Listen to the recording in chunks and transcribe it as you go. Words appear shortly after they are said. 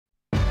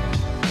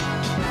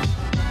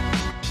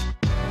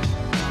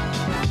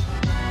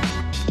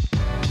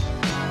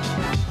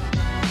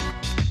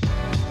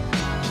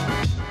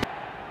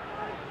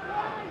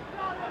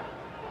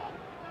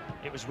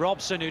was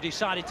Robson who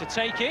decided to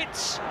take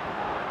it.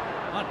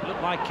 That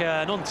looked like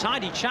an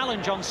untidy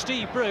challenge on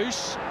Steve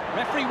Bruce.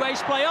 Referee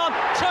waves play on,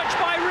 touched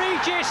by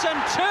Regis and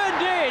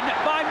turned in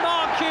by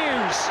Mark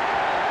Hughes.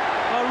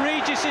 Well,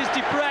 Regis is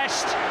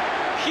depressed,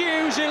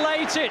 Hughes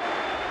elated.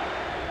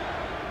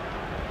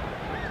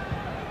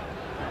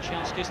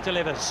 Chelskis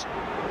delivers.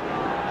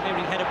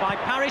 Clearing header by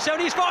Paris,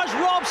 only as far as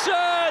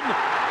Robson!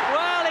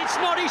 Well, it's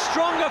not his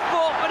stronger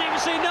foot, but it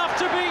was enough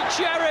to beat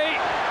Cherry.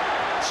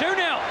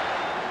 2-0.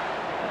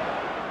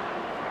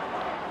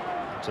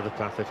 To the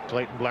path of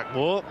Clayton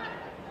Blackmore.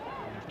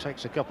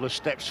 Takes a couple of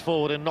steps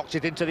forward and knocks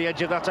it into the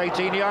edge of that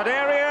 18-yard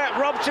area.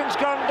 Robson's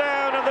gone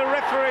down and the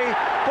referee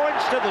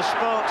points to the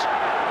spot.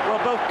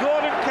 Well, both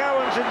Gordon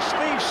Cowans and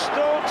Steve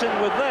Staunton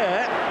were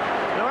there.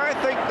 Now, I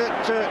think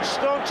that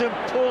Staunton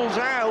pulls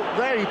out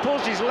there. He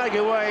pulls his leg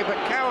away, but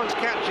Cowans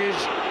catches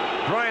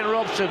Brian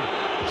Robson.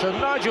 So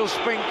Nigel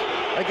Spink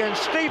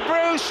against Steve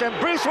Bruce, and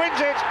Bruce wins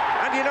it,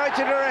 and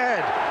United are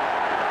ahead.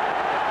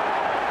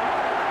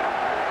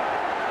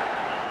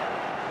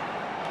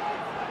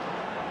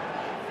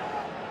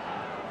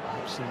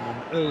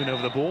 And Owen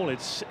over the ball.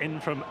 It's in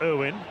from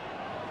Owen,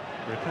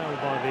 repelled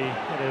by the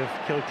head of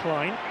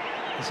Kilcline.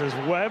 This is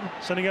Webb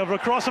sending over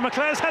across, and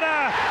McClare's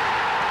header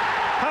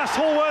past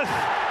Hallworth,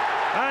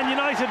 and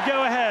United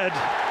go ahead.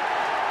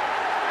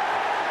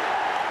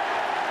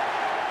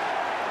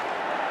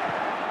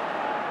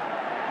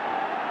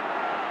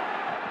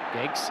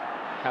 Giggs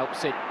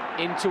helps it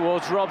in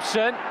towards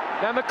Robson.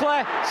 Now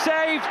McClare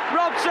saved.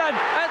 Robson,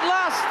 at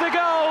last the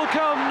goal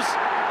comes.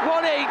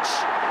 One each,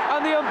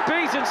 and the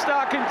unbeaten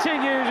start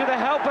continues with the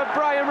help of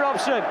Brian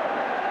Robson.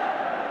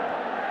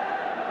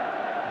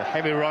 The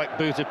heavy right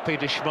boot of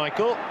Peter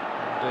Schmeichel.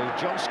 And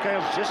John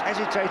Scales just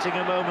hesitating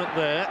a moment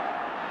there.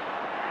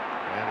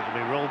 And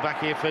it'll be rolled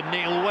back here for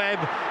Neil Webb.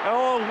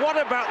 Oh, what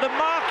about the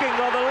marking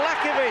or the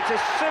lack of it? A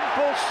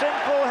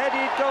simple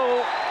headed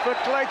goal for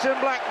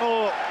Clayton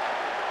Blackmore.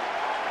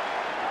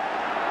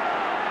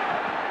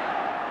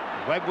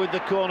 Webb with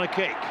the corner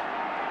kick.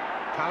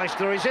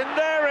 Pallister is in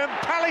there, and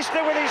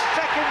Pallister with his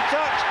second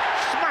touch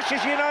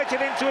smashes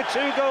United into a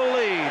 2-goal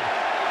lead.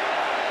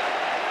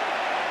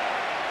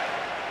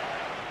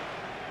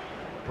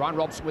 Brian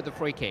Robson with the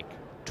free kick.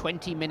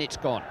 20 minutes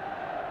gone.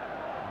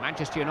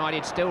 Manchester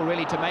United still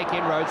really to make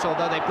inroads,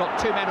 although they've got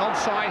two men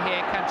onside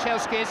here.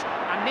 Chelskis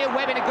and Neil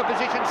Webb in a good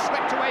position,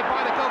 swept away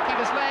by the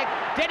goalkeeper's leg.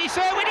 Dennis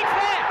Irwin, it's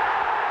there!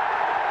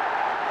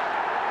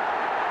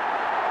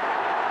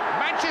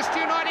 Manchester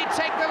United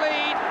take the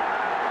lead.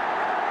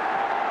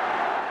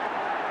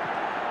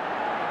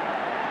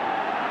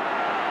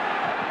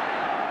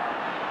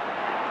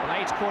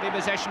 Blades caught in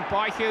possession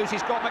by Hughes.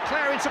 He's got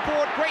McClare in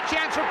support. Great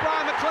chance for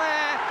Brian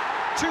McClare.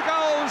 2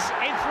 goals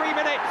in 3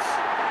 minutes.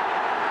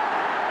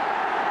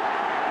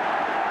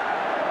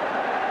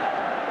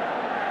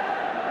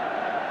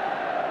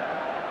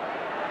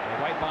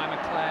 Away by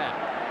McClare.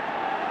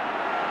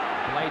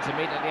 Blades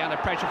immediately under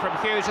pressure from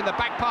Hughes, and the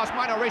back pass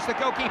might not reach the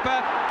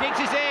goalkeeper. Giggs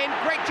is in.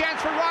 Great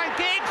chance for Ryan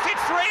Giggs.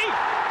 It's 3.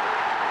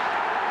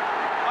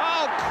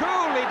 Oh,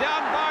 coolly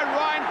done by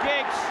Ryan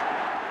Giggs.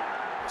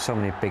 So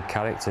many big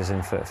characters,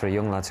 and for a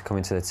young lad to come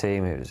into the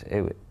team,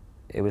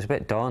 it was a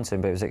bit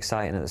daunting, but it was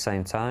exciting at the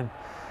same time.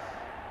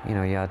 You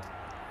know, you had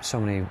so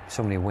many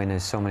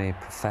winners, so many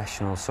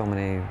professionals, so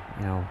many,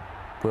 you know,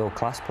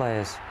 world-class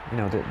players. You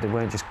know, they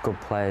weren't just good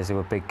players; they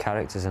were big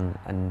characters and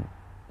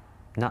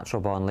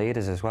natural-born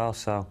leaders as well.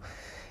 So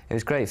it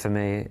was great for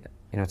me,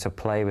 you know, to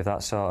play with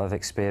that sort of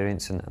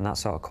experience and that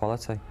sort of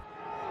quality.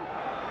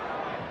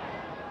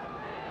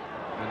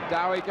 And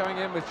Dowie going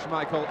in with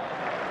Schmeichel,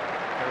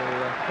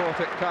 who caught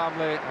it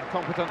calmly and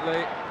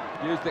competently,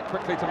 used it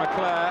quickly to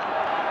McClare,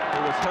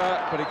 who was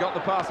hurt, but he got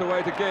the pass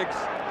away to Giggs.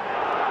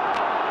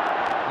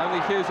 Only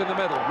Hughes in the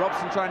middle.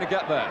 Robson trying to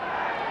get there.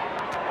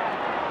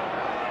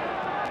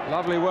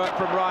 Lovely work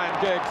from Ryan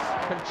Giggs.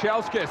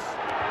 Chelskis.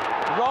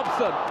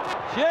 Robson.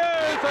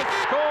 Hughes has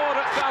scored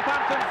at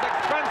Southampton's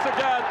expense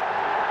again.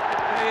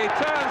 He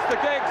turns to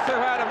Giggs, who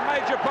had a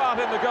major part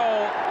in the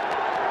goal.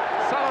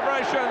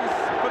 Celebrations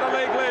for the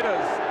league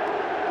leaders.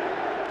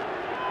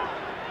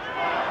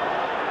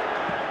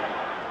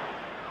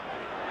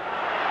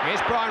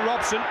 Here's Brian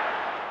Robson.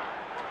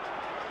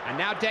 And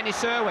now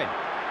Dennis Irwin.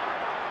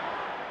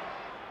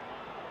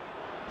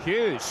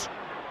 Hughes.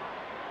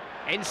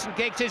 Instant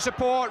Giggs in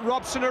support.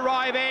 Robson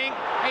arriving.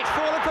 It's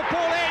fallen for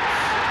Paul Ince.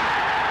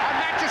 And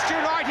Manchester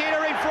United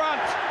are in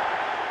front.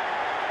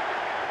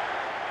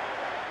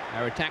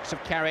 Our attacks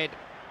have carried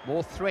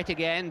more threat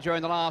again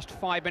during the last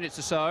 5 minutes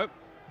or so.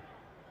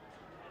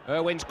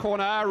 Irwin's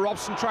corner.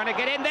 Robson trying to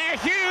get in there.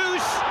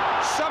 Hughes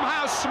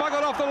somehow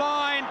smuggled off the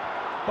line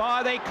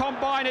by the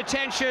combined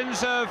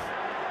attentions of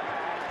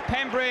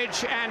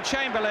Pembridge and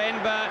Chamberlain,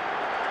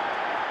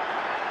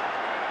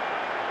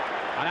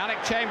 and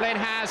Alec Chamberlain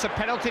has a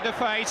penalty to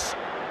face,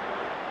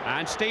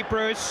 and Steve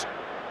Bruce,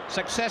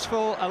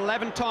 successful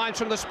 11 times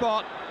from the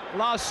spot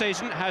last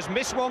season, has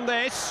missed one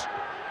this.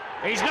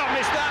 He's not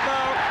missed that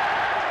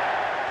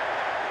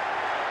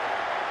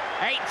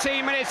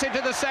 18 minutes into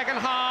the second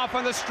half,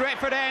 and the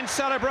Stretford end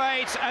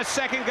celebrates a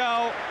second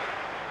goal.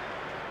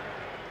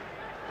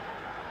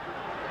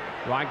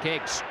 Ryan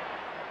Giggs.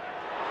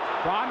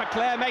 Brian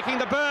McClair making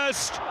the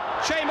burst.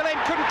 Chamberlain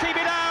couldn't keep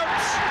it out.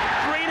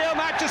 3-0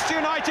 Manchester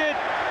United.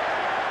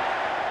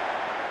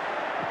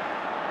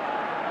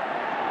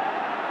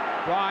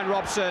 Brian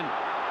Robson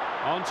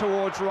on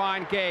towards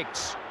Ryan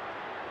Giggs.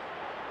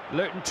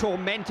 Luton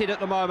tormented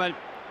at the moment.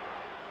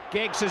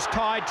 Giggs has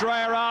tied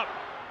Dreyer up.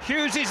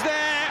 Hughes is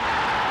there.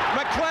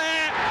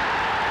 McClair.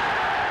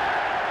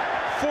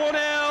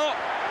 4-0.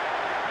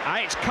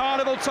 And it's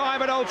carnival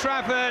time at Old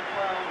Trafford.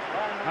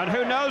 And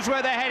who knows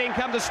where they're heading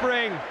come the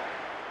spring.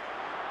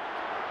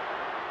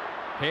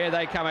 Here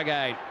they come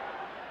again.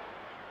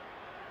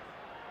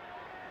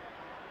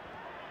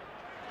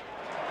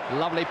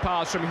 Lovely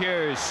pass from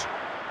Hughes.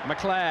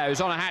 McClair,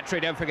 who's on a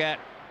hat-trick, don't forget.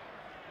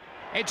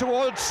 In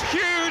towards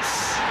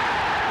Hughes.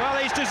 Well,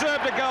 he's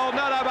deserved a goal,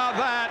 no doubt about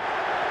that.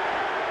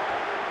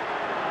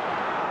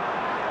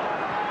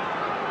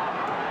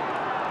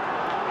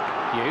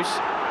 Hughes.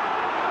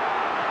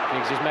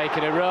 Giggs is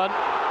making a run.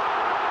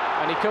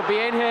 And he could be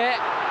in here.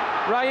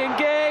 Ryan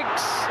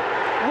Giggs.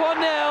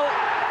 1-0.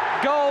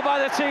 Goal by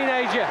the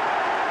teenager.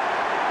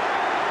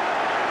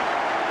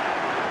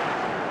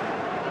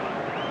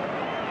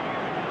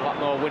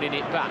 Blackmore winning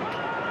it back.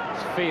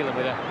 It's Phelan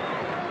with a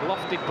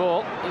lofted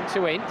ball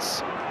into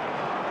Ince.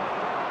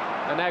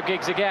 And now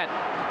Giggs again.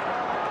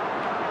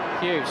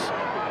 Hughes.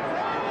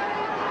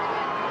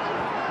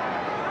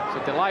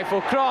 It's a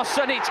delightful cross,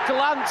 and it's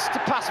glanced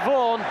past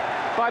Vaughan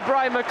by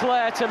Brian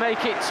McClair to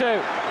make it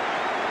 2.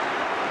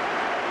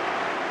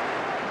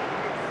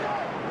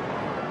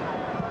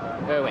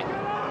 Irwin.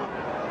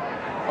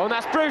 Oh, and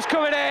that's Bruce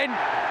coming in.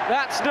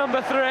 That's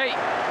number 3.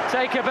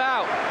 Take a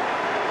bow.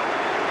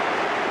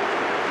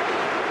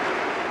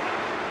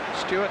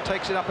 Stewart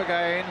takes it up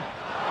again.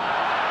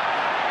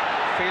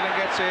 Phelan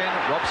gets in,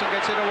 Robson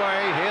gets it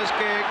away. Here's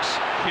Giggs.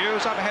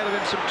 Hughes up ahead of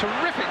him. Some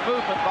terrific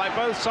movement by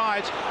both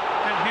sides.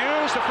 And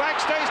Hughes, the flag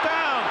stays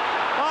down.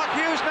 Mark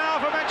Hughes now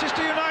for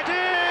Manchester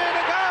United.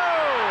 A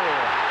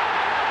goal!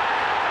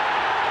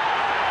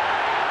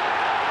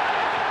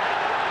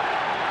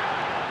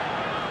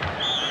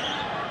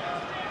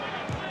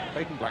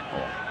 Clayton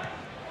Blackmore.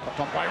 Popped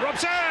on by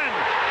Robson!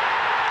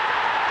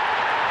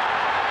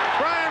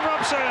 Brian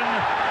Robson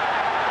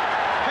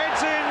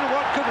heads in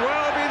what could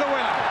well be the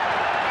winner.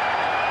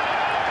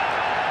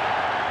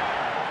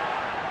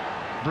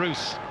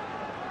 Bruce.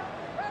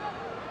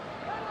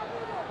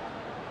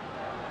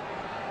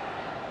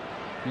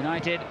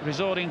 United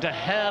resorting to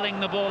hurling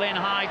the ball in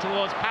high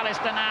towards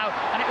Pallister now,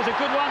 and it was a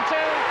good one too,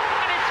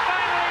 and it's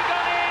finally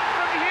gone in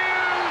from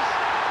Hughes.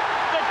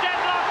 The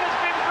deadlock has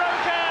been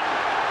broken,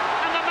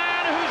 and the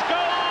man whose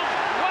goals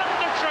won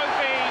the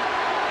trophy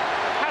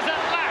has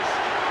at last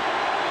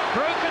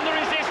broken the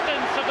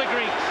resistance of the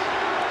Greeks.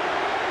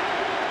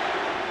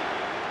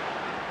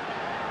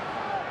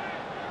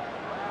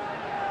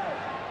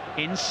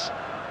 Ince.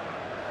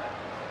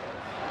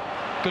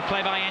 Good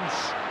play by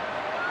Ince.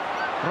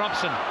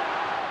 Robson.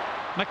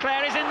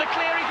 McClair is in the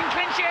clear, he can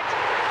clinch it.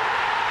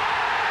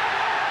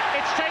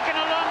 It's taken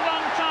a long,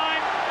 long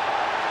time.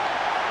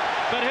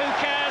 But who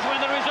cares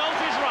when the result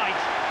is right?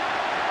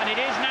 And it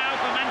is now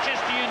for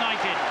Manchester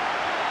United.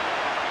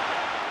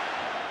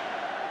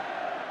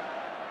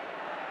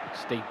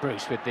 Steve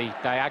Bruce with the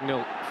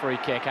diagonal free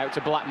kick out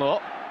to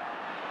Blackmore.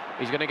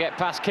 He's going to get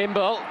past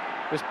Kimball.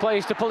 There's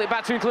players to pull it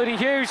back to, including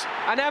Hughes.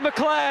 And now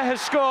McClair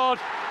has scored.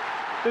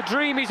 The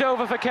dream is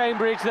over for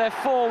Cambridge. They're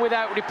 4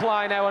 without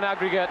reply now on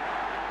aggregate.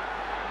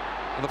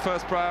 And the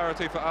first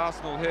priority for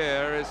Arsenal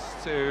here is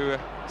to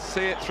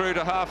see it through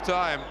to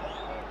half-time.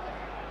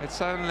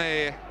 It's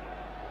only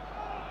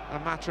a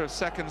matter of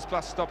seconds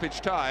plus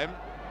stoppage time.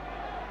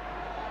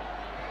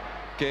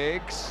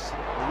 Giggs,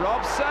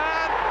 Robson,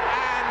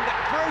 and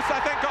Bruce, I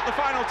think, got the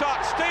final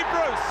touch. Steve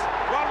Bruce,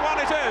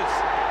 1-1 it is.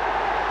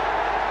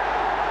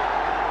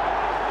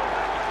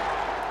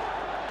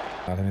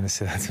 I mean, I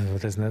say that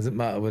it doesn't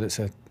matter whether it's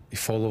you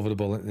fall over the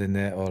ball into the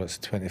net or it's a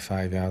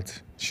 25-yard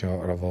shot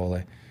or a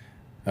volley.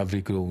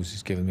 Every goal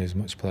has given me as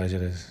much pleasure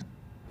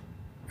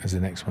as the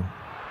next one.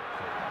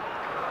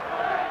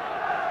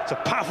 It's a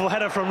powerful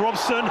header from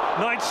Robson.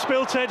 Knight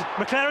spilt it.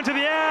 McClair into the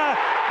air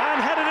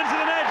and headed into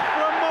the net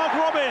from Mark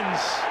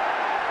Robbins.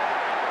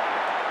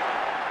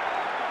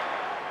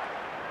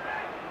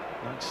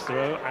 Knight's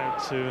throw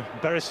out to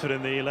Beresford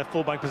in the left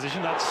full-back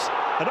position. That's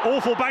an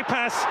awful back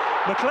pass.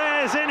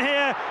 McClair's in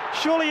here.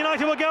 Surely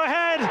United will go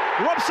ahead.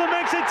 Robson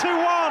makes it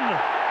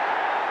 2-1.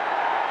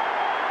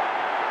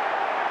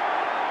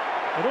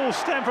 It all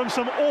stemmed from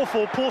some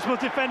awful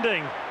Portsmouth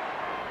defending.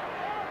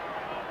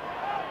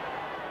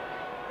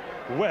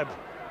 Webb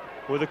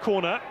with a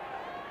corner,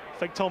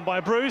 flicked on by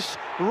Bruce.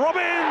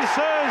 Robbins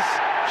has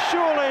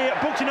surely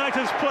booked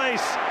United's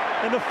place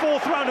in the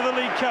 4th round of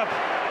the League Cup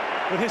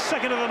with his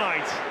 2nd of the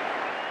night.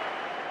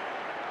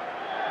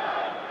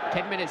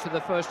 10 minutes of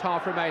the first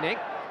half remaining.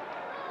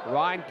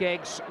 Ryan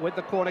Giggs with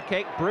the corner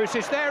kick. Bruce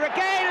is there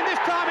again, and this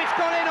time it's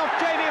gone in off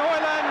Jamie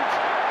Hoyland.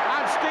 And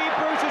and Steve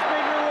Bruce has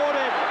been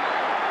rewarded.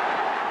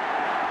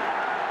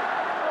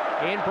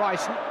 Ian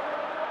Bryson.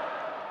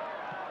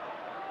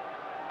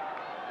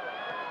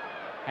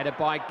 Headed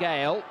by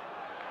Gale.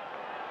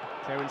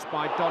 Clearance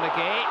by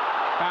Donaghy.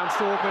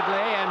 Bounced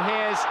awkwardly, and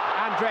here's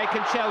Andrei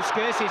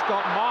Kanchelskis. He's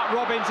got Mark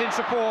Robbins in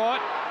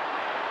support.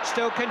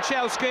 Still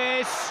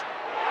Kanchelskis.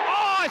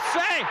 Oh, I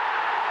say!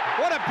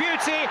 What a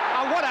beauty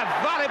and what a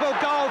valuable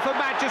goal for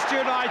Manchester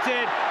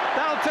United.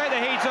 That'll take the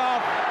heat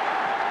off.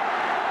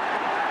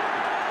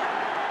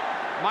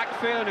 Mike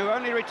Phelan, who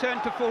only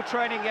returned to full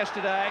training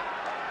yesterday,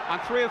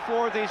 and 3 or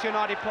 4 of these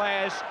United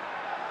players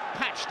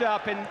patched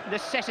up in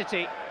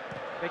necessity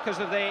because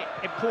of the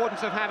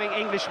importance of having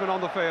Englishmen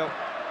on the field.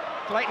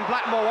 Clayton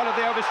Blackmore, one of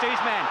the overseas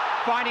men,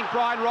 finding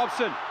Brian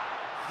Robson.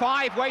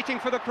 5 waiting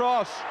for the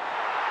cross.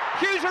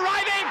 Hughes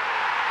arriving!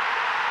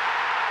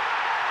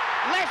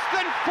 Less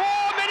than 4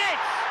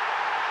 minutes!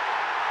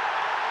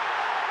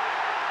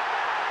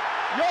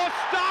 Your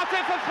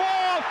starter for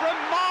 4 from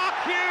Mark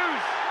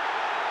Hughes!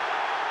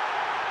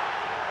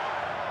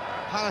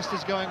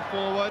 Pallister's going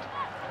forward,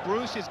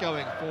 Bruce is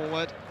going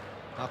forward.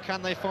 Now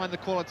can they find the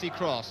quality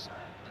cross?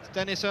 It's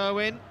Dennis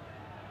Irwin.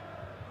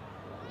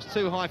 It's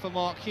too high for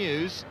Mark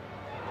Hughes.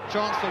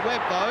 Chance for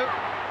Webb though.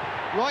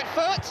 Right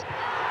foot,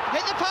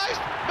 hit the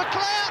post,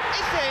 McClair,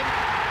 it's in.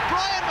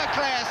 Brian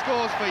McClair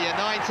scores for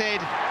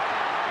United.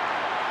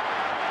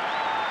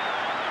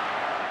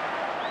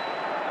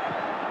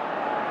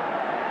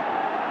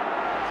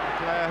 It's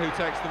McClair who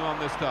takes them on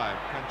this time.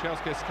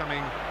 Kanchelskis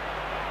coming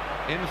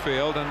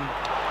infield and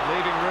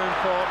leaving room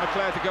for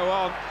McClair to go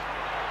on.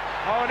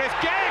 Oh, and it's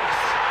Giggs!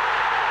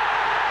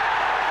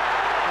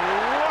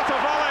 What a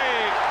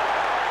volley!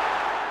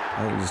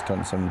 I think he's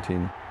turned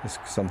 17. It's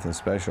something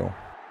special.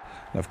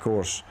 And of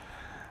course,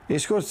 he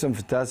scored some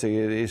fantastic.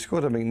 He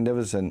scored a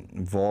magnificent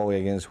volley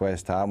against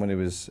West Ham when he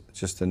was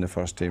just in the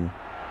first team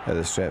at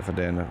the Stretford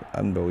End. An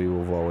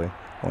unbelievable volley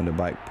on the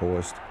back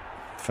post.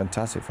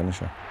 Fantastic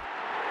finisher.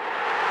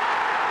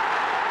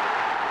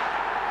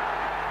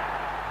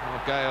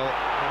 Well, Gale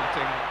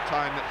wanting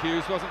time that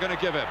Hughes wasn't going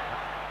to give him.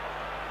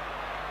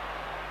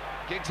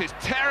 Giggs is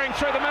tearing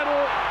through the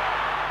middle.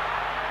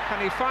 Can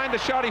he find the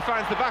shot? He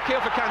finds the back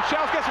heel for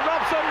Kanchelskis.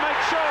 Robson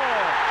makes sure.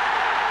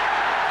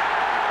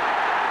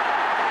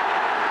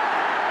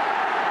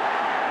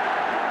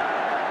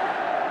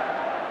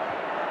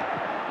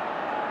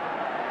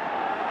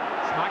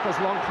 Schmeichel's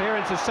long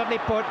clearance has suddenly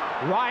put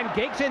Ryan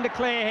Giggs in the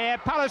clear here.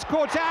 Palace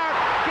caught out.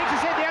 Giggs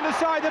has hit the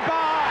underside of the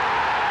bar,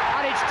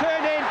 and it's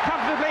turned in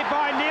comfortably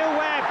by Neil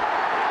Webb.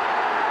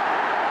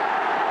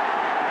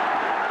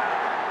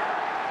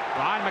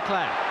 Ryan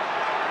McClair.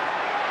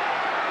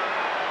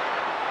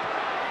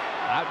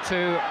 Out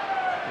to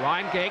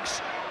Ryan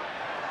Giggs.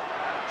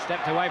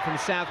 Stepped away from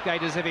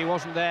Southgate as if he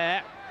wasn't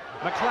there.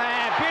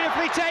 McClair,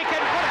 beautifully taken.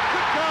 What a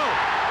good goal.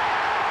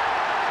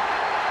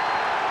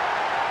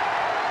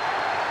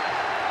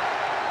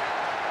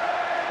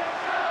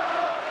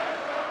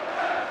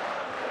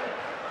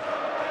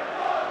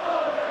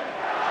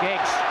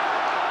 Giggs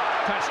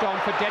touched on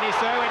for Dennis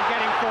Irwin,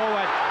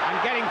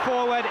 getting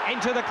forward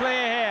into the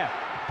clear here.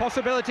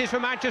 Possibilities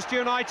for Manchester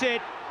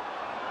United.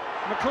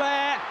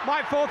 McClair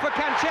might fall for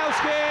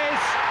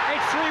Kanchelskis.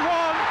 It's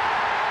 3-1.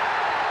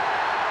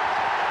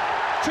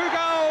 2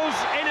 goals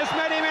in as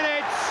many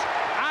minutes.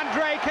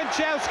 Andrei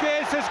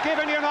Kanchelskis has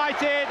given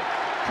United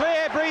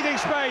clear breathing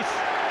space.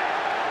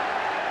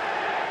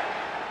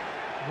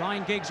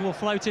 Ryan Giggs will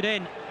float it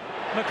in.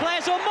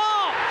 McClair's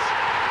unmarked!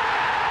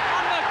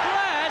 And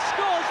McClair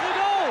scores the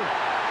goal!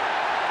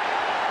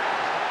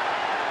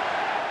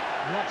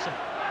 Robson.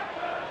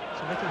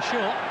 It's a little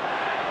short.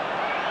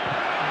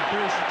 And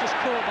Bruce is just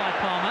caught by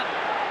Palmer.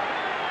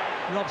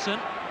 Robson.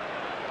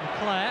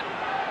 McClair.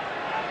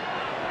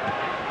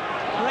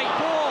 Great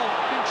ball.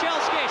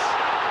 Kanchelskis.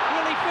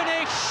 Will he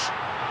finish?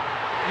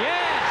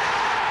 Yes!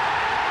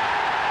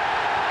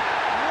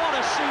 What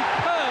a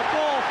superb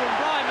ball from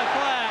Brian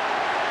McClair,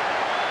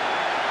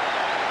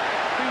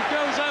 who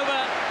goes over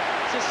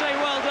to say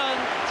well done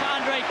to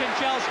Andrei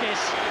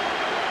Kanchelskis.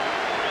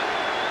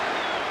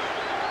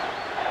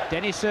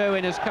 Dennis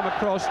Irwin has come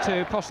across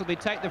to possibly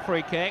take the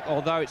free kick,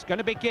 although it's going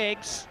to be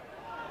Giggs.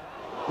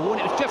 Oh,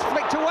 and it was just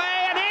flicked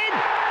away and in!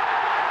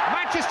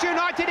 Manchester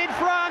United in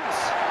front!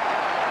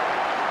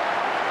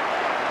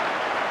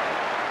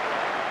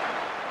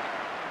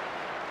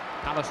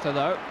 Pallister,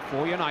 though,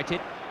 for United.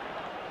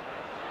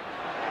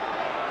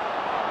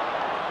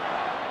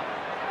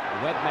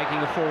 Webb making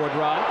a forward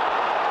run.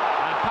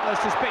 And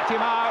Pallister's picked him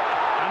out.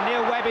 And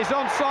Neil Webb is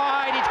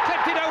onside. He's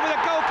clipped it over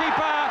the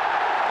goalkeeper.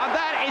 And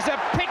that is a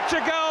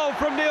picture goal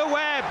from Neil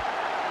Webb.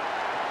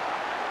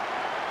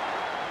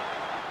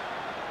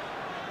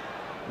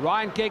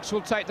 Ryan Giggs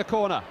will take the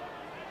corner.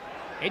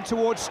 In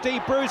towards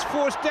Steve Bruce,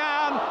 forced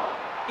down.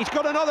 He's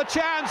got another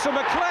chance, and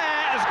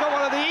McClair has got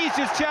one of the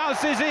easiest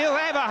chances he'll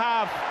ever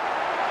have.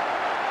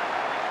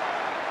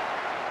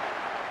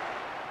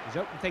 He's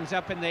opened things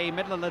up in the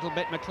middle a little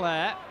bit,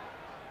 McClair.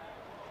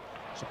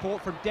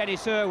 Support from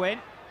Dennis Irwin.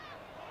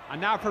 And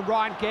now for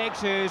Ryan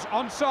Giggs, who's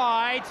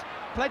onside.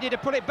 Plenty to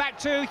put it back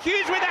to.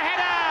 Hughes with a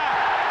header!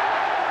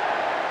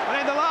 And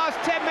in the last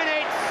 10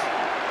 minutes,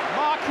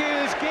 Mark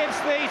Hughes gives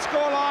the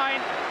scoreline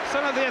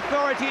some of the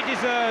authority it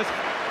deserves.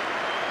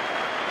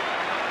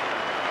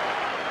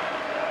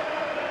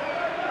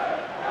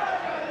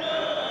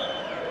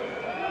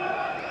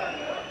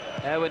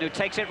 Irwin, who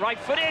takes it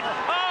right-footed.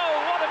 Oh,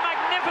 what a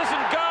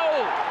magnificent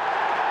goal!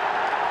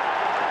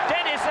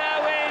 Dennis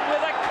Irwin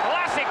with a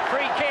classic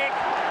free kick.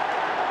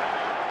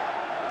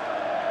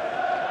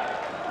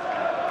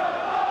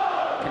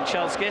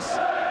 Kanchelskis.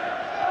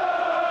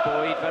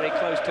 Boyd very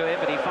close to him,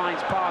 but he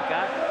finds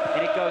Parker,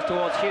 and it goes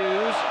towards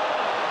Hughes.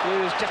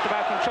 Hughes just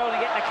about controlling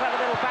it, a clever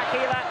little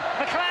backheeler.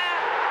 McClare!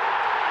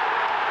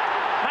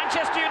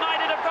 Manchester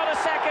United have got a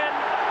second.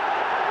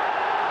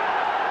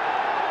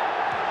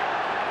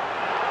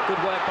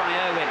 Good work by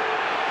Irwin.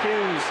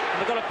 Hughes, and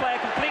they've got a player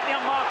completely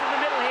unmarked in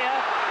the middle here.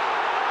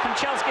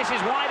 Kanchelskis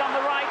is wide on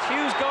the right,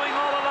 Hughes going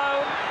all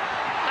alone,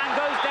 and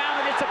goes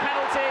down, and it's a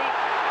penalty.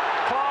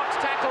 Clark's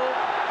tackle.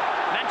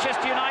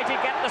 Manchester United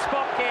get the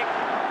spot kick.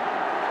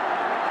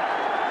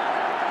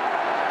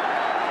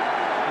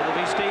 It'll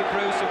be Steve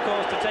Bruce, of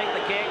course, to take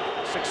the kick.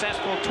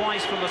 Successful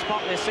twice from the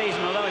spot this season,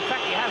 although in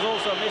fact he has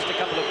also missed a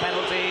couple of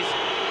penalties.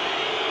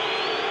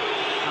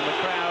 And the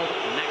crowd,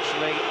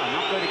 naturally, are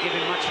not going to give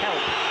him much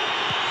help.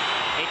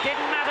 It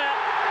didn't matter.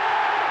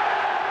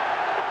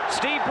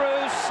 Steve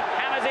Bruce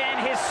hammers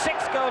in his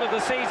 6th goal of the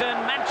season,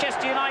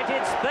 Manchester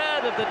United's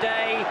 3rd of the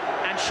day,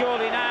 and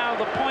surely now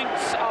the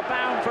points are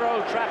bound for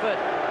Old Trafford.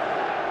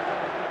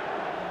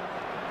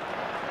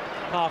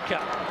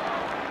 Parker.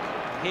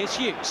 Here's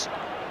Hughes.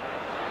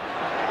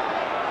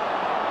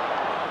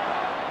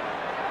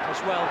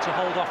 As well to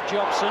hold off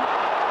Jobson.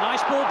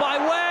 Nice ball by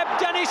Webb.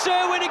 Dennis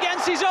Irwin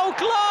against his old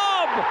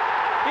club.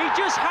 He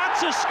just had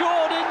to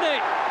score, didn't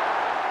he?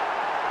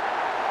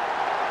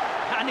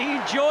 And he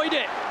enjoyed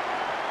it.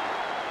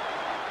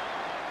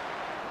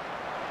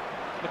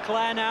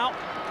 McClare now.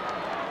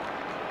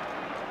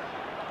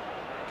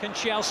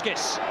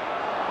 Kanchelskis.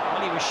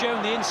 Well, he was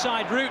shown the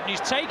inside route, and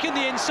he's taken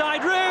the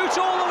inside route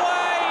all the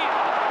way.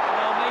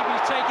 Well, maybe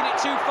he's taken it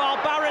too far.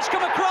 Barrett's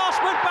come across,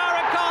 but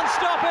Barrett can't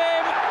stop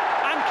him.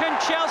 And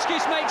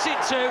Kanchelskis makes it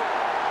 2.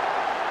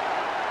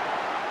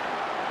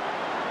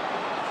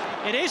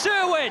 It is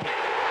Irwin.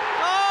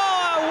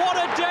 Oh, what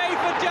a day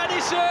for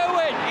Dennis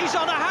Irwin. He's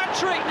on a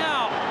hat-trick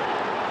now.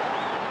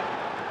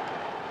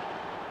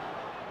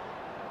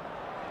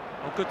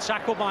 Oh, good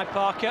tackle by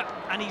Parker,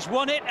 and he's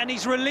won it, and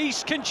he's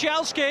released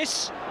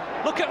Kanchelskis.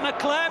 Look at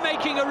McClare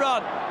making a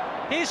run.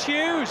 Here's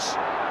Hughes.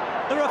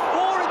 There are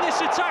 4 in this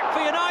attack for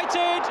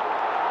United.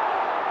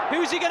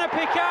 Who's he going to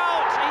pick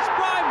out? It's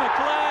Brian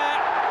McClare,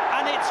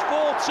 and it's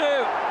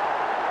 4-2.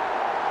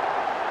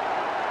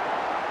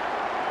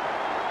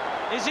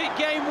 Is it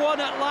game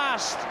 1 at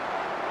last?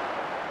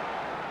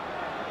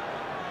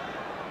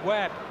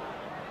 Webb.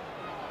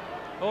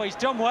 Oh, he's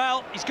done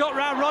well. He's got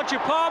round Roger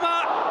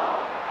Palmer,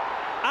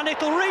 and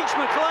it'll reach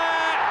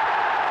McClare,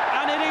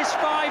 and it is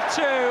 5-2,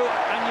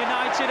 and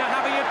United are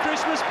having a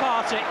Christmas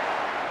party.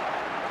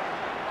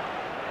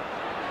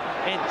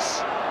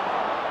 Ince.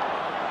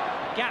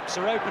 Gaps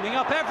are opening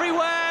up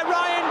everywhere.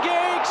 Ryan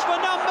Giggs for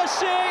number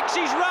 6.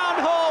 He's round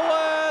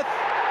Hallworth,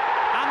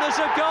 and there's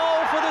a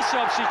goal for the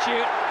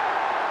substitute.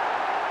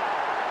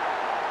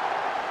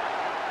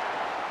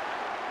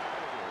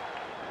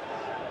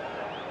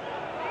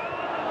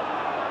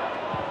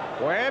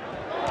 Webb.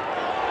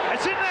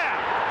 It's in there.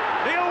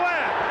 Neil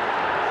Webb.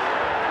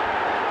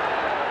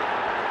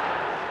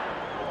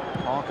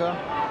 Parker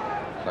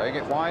playing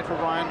it wide for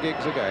Ryan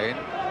Giggs again.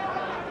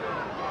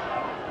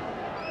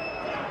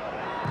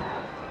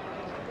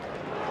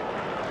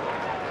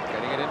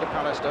 Getting it into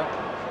Pallister.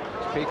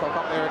 It's Peacock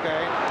up there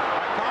again.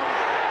 Might come.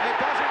 It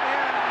does in the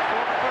end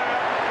for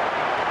McClare.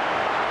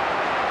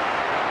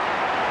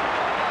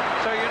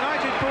 So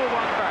United pull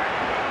one back.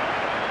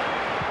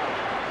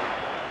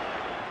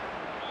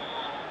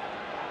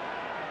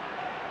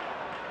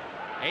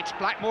 It's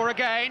Blackmore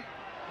again.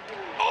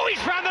 Oh,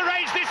 he's found the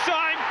range this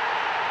time.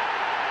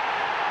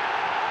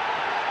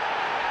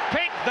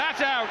 Pick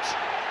that out.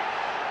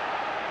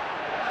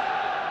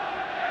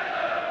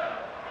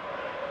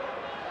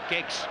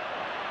 Giggs.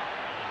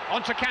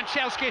 Onto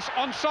Kanchelskis,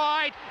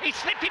 onside. He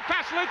slipped it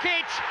past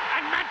Lukic,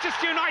 and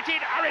Manchester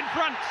United are in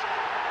front.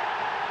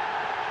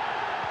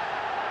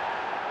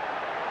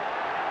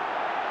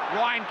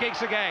 Ryan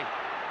Giggs again.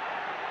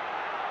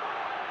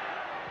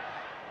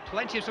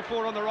 Plenty of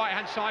support on the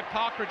right-hand side.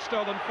 Parker had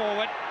stolen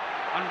forward,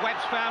 and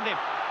Webb's found him.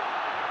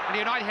 And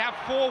United have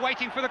 4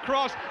 waiting for the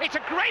cross. It's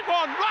a great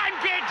one, Ryan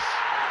Giggs!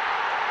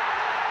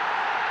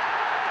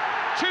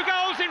 2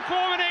 goals in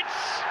 4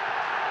 minutes.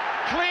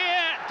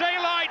 Clear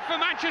daylight for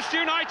Manchester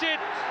United.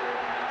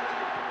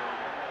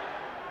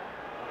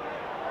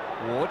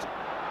 Ward,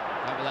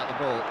 out without the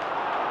ball.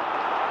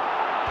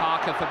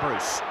 Parker for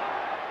Bruce.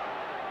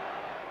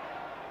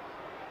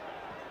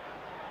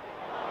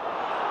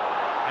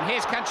 And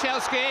here's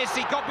Kanchelskis,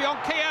 he got beyond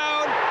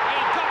Keown,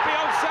 he got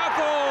beyond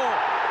Southall.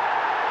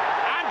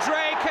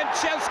 Andre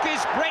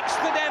Kanchelskis breaks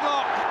the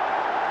deadlock.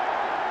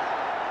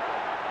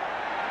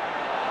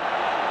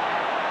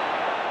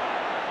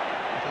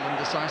 A little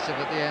indecisive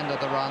at the end of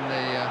the run, the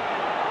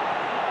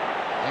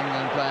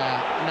England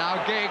player.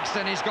 Now Giggs,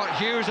 and he's got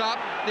Hughes up.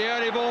 The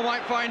early ball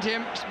might find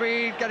him.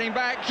 Speed getting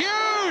back. Hughes!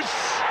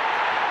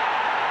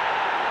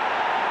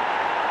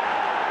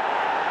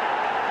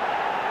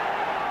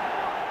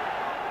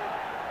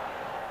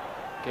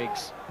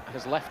 Giggs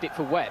has left it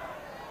for Webb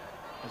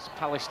as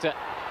Pallister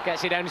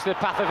gets it down into the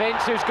path of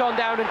Ince, who's gone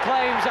down and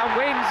claims and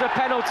wins a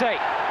penalty.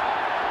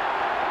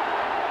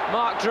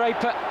 Mark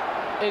Draper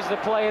is the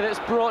player that's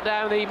brought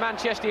down the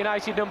Manchester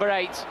United number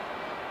 8.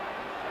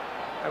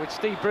 And with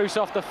Steve Bruce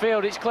off the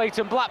field, it's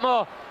Clayton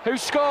Blackmore who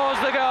scores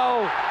the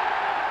goal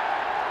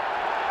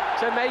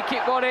to make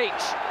it 1 each.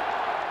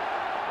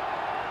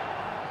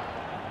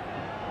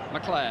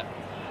 McClare.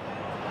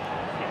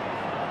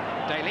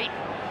 Daly.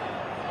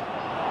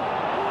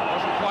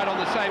 Wasn't quite on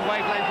the same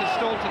wavelength as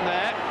Staunton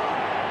there.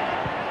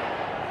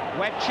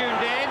 Webb tuned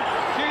in.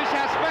 Hughes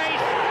has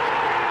space.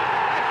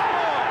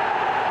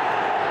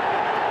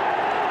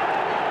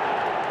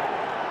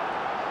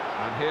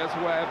 And here's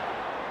Webb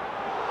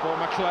for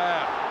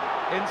McClare.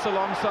 Ince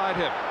alongside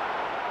him.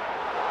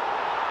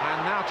 And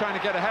now trying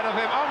to get ahead of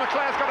him. Oh,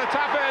 McClare's got a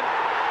tap in.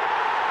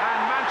 And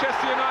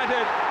Manchester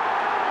United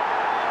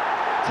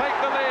take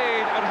the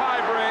lead at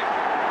Highbury.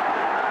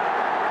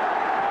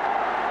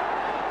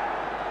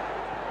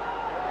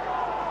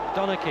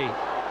 Donachie.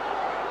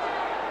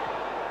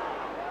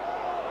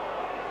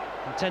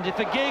 Intended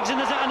for Giggs, and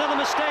there's another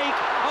mistake.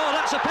 Oh,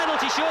 that's a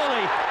penalty,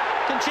 surely.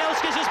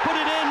 Kanchelskis has put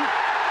it in.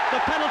 The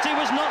penalty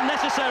was not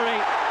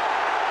necessary.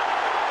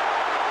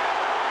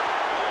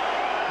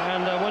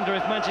 And I wonder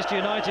if Manchester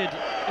United,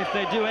 if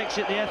they do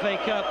exit the FA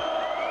Cup,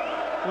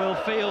 will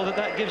feel that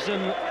that gives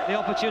them the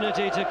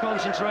opportunity to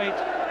concentrate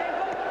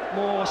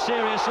more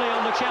seriously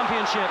on the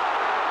Championship.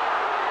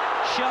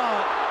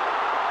 Sharp.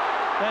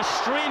 They're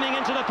streaming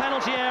into the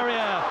penalty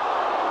area.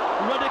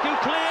 Ruddick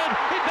cleared.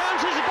 It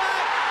bounces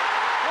back.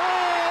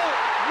 Oh,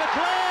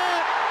 McClare.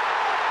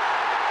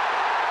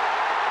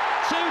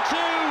 2-2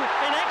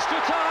 in extra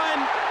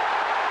time.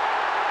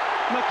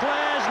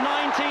 McClare's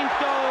 19th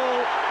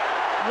goal.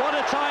 What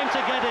a time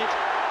to get it.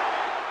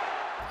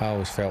 I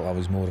always felt I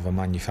was more of a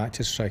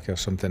manufactured striker,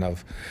 something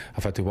I've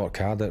had to work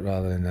hard at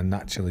rather than a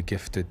naturally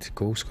gifted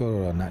goal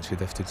scorer or a naturally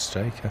gifted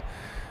striker.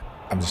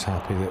 I'm just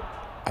happy that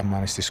I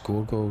managed to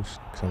score goals,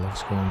 because I love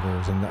scoring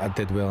goals, and I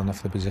did well enough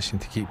in the position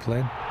to keep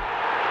playing.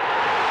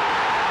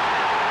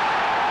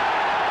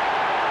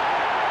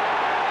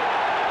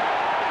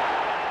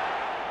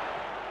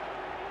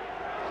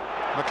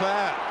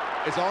 McClare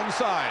is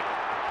onside.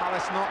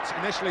 Palace not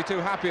initially too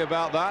happy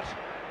about that.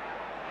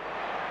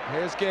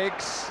 Here's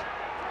Giggs.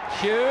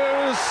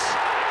 Hughes.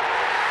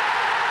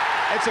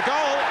 It's a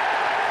goal.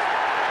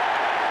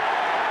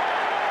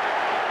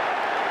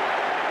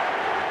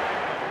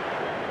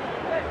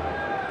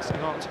 It's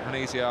not an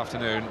easy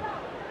afternoon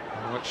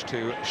in which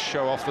to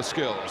show off the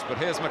skills, but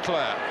here's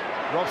McClare.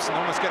 Robson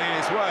almost getting in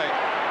his way.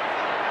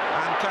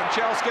 And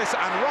Kanchelskis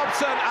and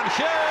Robson and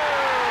Hughes!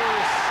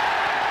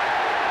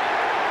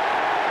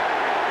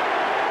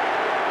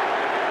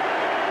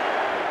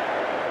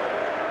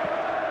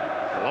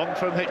 Long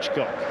from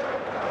Hitchcock,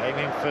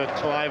 aiming for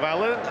Clive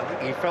Allen.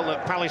 He felt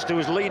that Pallister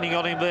was leaning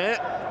on him there,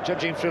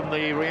 judging from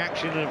the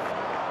reaction of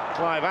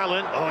Clive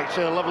Allen. Oh, it's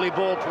a lovely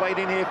ball played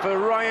in here for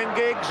Ryan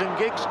Giggs, and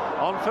Giggs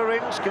on for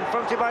Ince,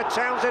 confronted by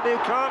Townsend, who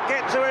can't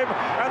get to him,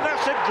 and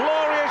that's a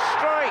glorious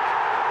strike,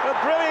 a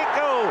brilliant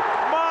goal,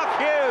 Mark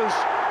Hughes,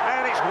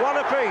 and it's 1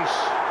 apiece.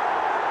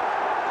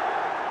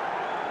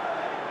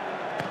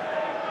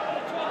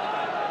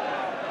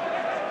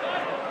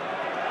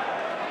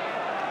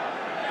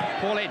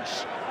 Paul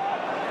Ince.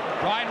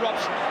 Brian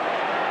Robson.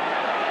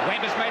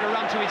 Webb has made a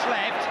run to his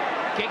left.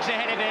 Giggs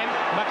ahead of him.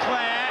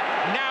 McClare.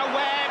 Now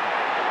Webb.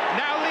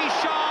 Now Lee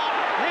Sharp.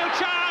 Real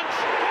chance.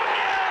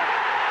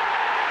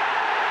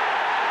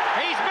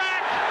 He's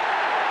back.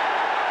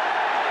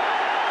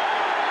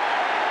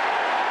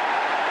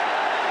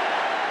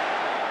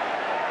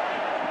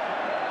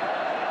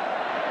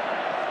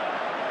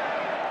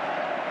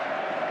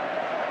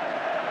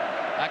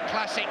 A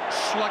classic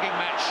slugging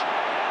match.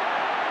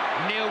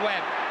 Neil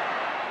Webb.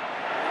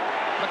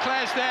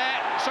 McClare's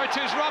there, so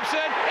too's Robson.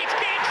 It's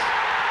Giggs!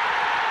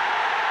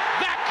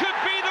 That could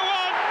be the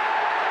one!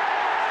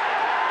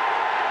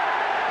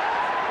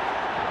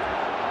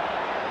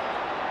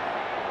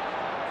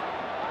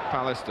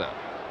 Pallister,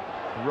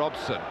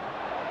 Robson,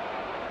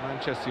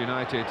 Manchester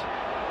United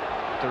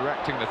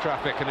directing the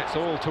traffic, and it's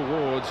all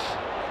towards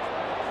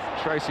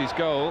Tracy's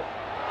goal.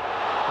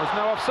 There's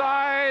no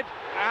offside,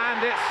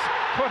 and it's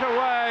put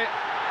away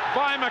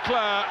by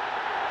McClare.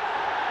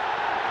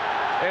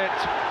 It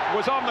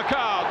was on the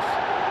cards.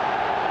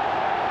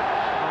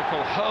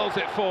 Michael hurls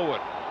it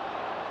forward.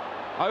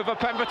 Over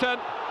Pemberton,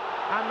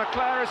 and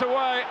McClare is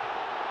away.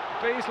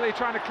 Beasley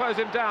trying to close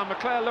him down.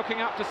 McClare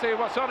looking up to see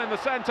what's on in the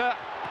centre.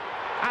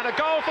 And a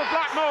goal for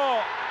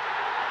Blackmore.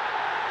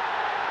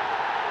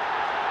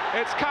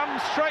 It's come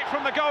straight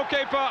from the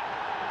goalkeeper.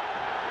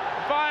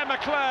 via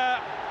McClare,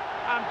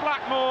 and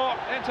Blackmore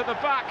into the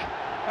back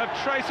of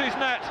Tracy's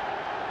net.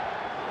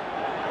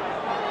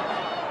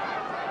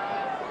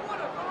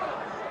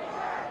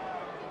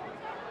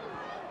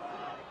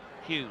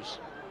 Hughes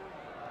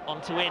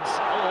onto Ince.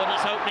 Oh, and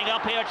it's opening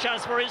up here.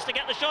 Chance for Ince to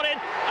get the shot in,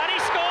 and he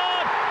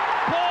scored!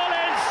 Paul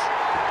Ince!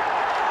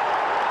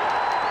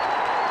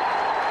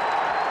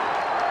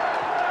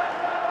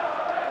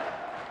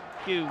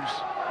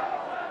 Hughes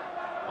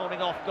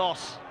holding off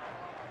Goss.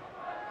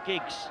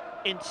 Giggs,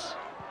 Ince.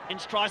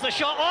 Ince tries the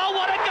shot. Oh,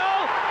 what a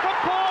goal from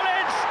Paul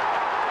Ince!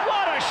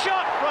 What a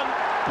shot from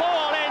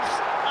Paul Ince!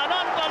 An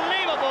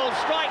unbelievable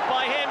strike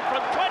by him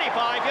from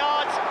 25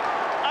 yards,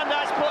 and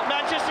that's put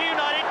Manchester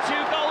United 2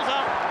 goals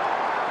up.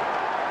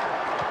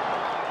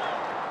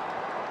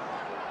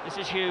 This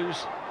is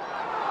Hughes.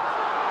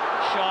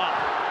 Sharp.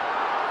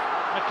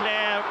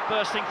 McClare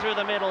bursting through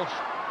the middle.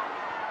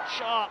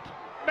 Sharp.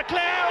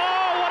 McClare,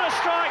 oh, what a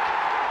strike!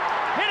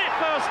 Hit it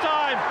first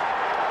time,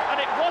 and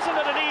it wasn't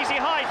at an easy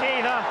height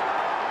either.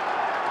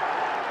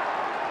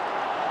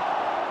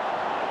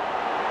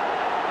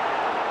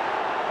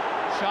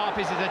 Sharp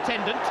is his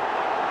attendant.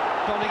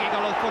 Donaghy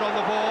got a foot on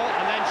the ball,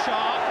 and then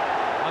Sharp.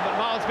 And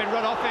McMahon's been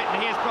run off it, and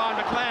here's Brian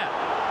McClare.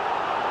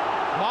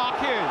 Mark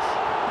Hughes.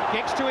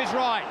 Giggs to his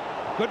right.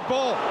 Good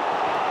ball.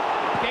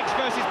 Giggs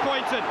versus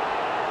Poynton.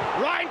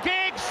 Ryan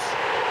Giggs!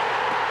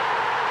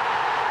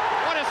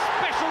 What a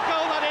special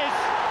goal that is!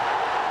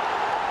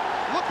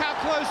 Look how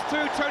close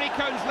to Tony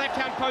Coton's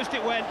left-hand post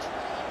it went.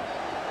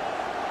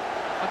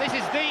 And this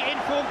is the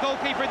informed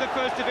goalkeeper in the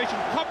First Division,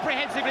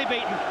 comprehensively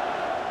beaten.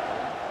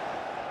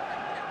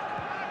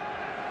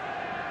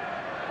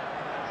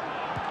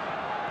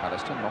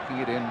 Pallister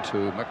knocking it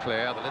into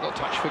McClare, the little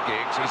touch for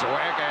Giggs, he's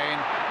away again.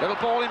 Little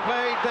ball in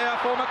play there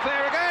for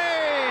McClare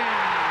again!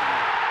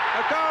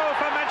 A goal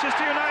for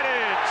Manchester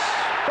United!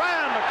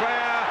 Brian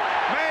McClare,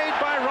 made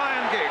by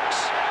Ryan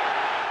Giggs.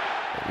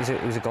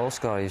 He was a goal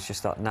scorer. He's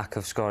just that knack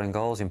of scoring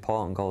goals,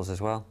 important goals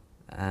as well.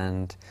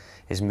 And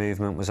his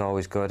movement was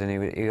always good,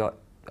 and he got,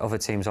 other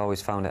teams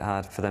always found it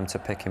hard for them to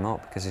pick him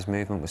up because his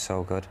movement was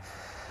so good.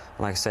 And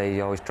like I say, he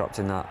always dropped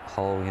in that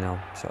hole, you know,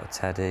 sort of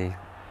Teddy,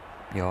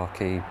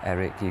 Yorkie,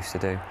 Eric used to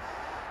do.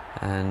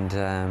 And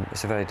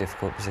it's a very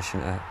difficult position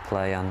to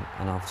play and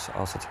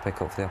also to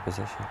pick up for the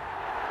opposition.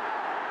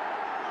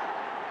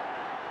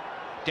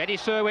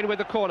 Dennis Irwin with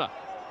the corner.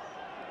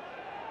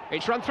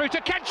 It's run through to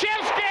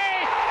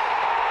Kanchelski!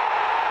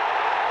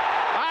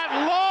 At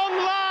long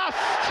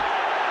last!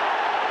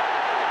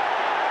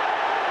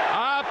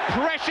 A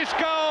precious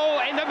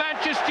goal in the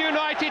Manchester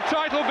United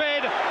title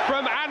bid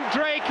from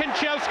Andrei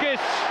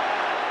Kanchelskis.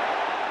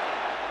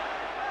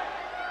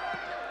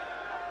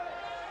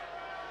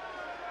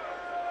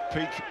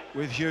 Peak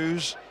with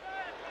Hughes.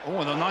 Oh,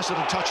 and a nice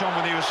little touch on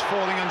when he was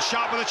falling, and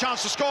Sharp with a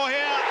chance to score here,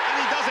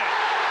 and he does it.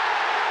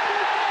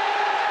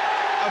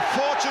 A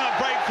fortunate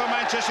break for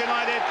Manchester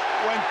United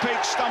when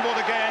Peak stumbled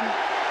again.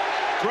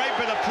 Great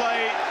bit of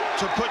play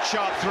to put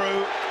Sharp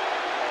through,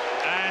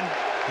 and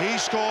he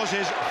scores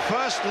his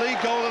first league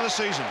goal of the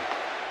season.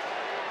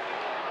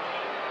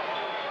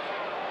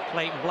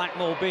 Clayton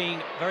Blackmore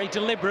being very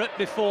deliberate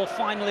before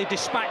finally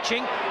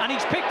dispatching, and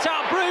he's picked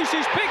out Bruce,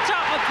 who's picked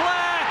out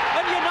McClare,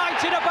 and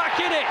United are back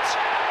in it.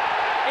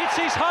 It's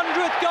his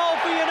 100th goal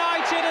for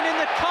United, and in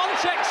the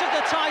context of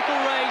the title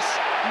race,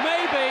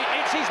 maybe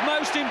it's his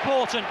most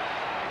important.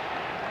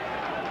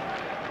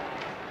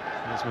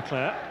 There's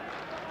McClare.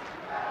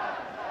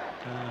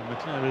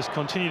 McClare has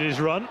continued his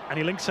run, and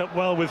he links up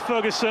well with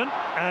Ferguson,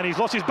 and he's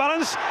lost his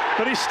balance,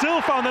 but he's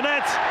still found the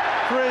net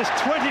for his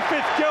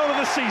 25th goal of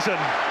the season.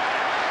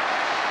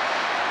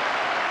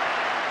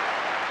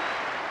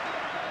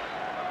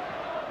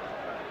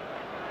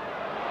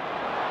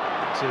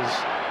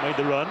 Has made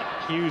the run.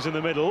 Hughes in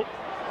the middle.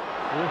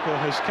 Walker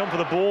has come for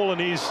the ball,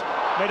 and he's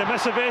made a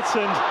mess of it,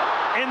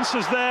 and Ince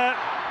is there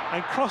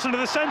and cross into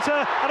the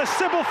centre, and a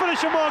simple finish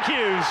from Mark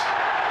Hughes.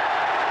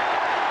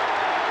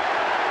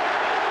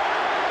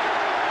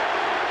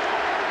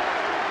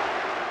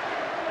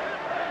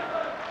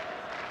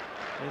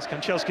 There's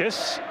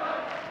Kanchelskis.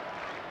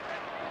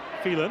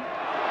 Phelan.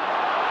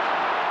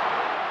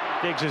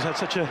 Giggs has had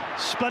such a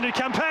splendid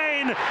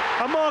campaign,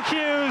 and Mark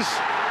Hughes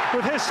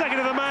with his second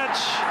of the match.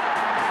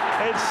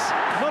 It's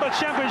not a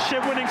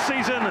championship winning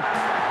season,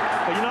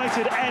 but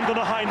United end on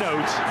a high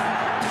note.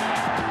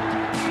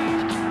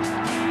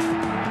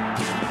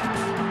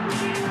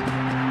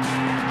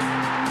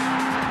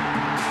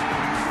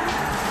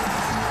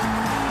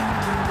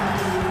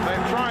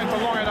 They've tried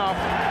for long enough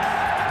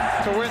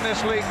to win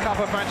this League Cup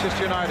of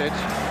Manchester United,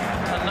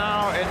 and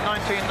now in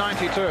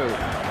 1992,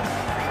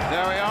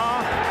 there we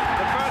are.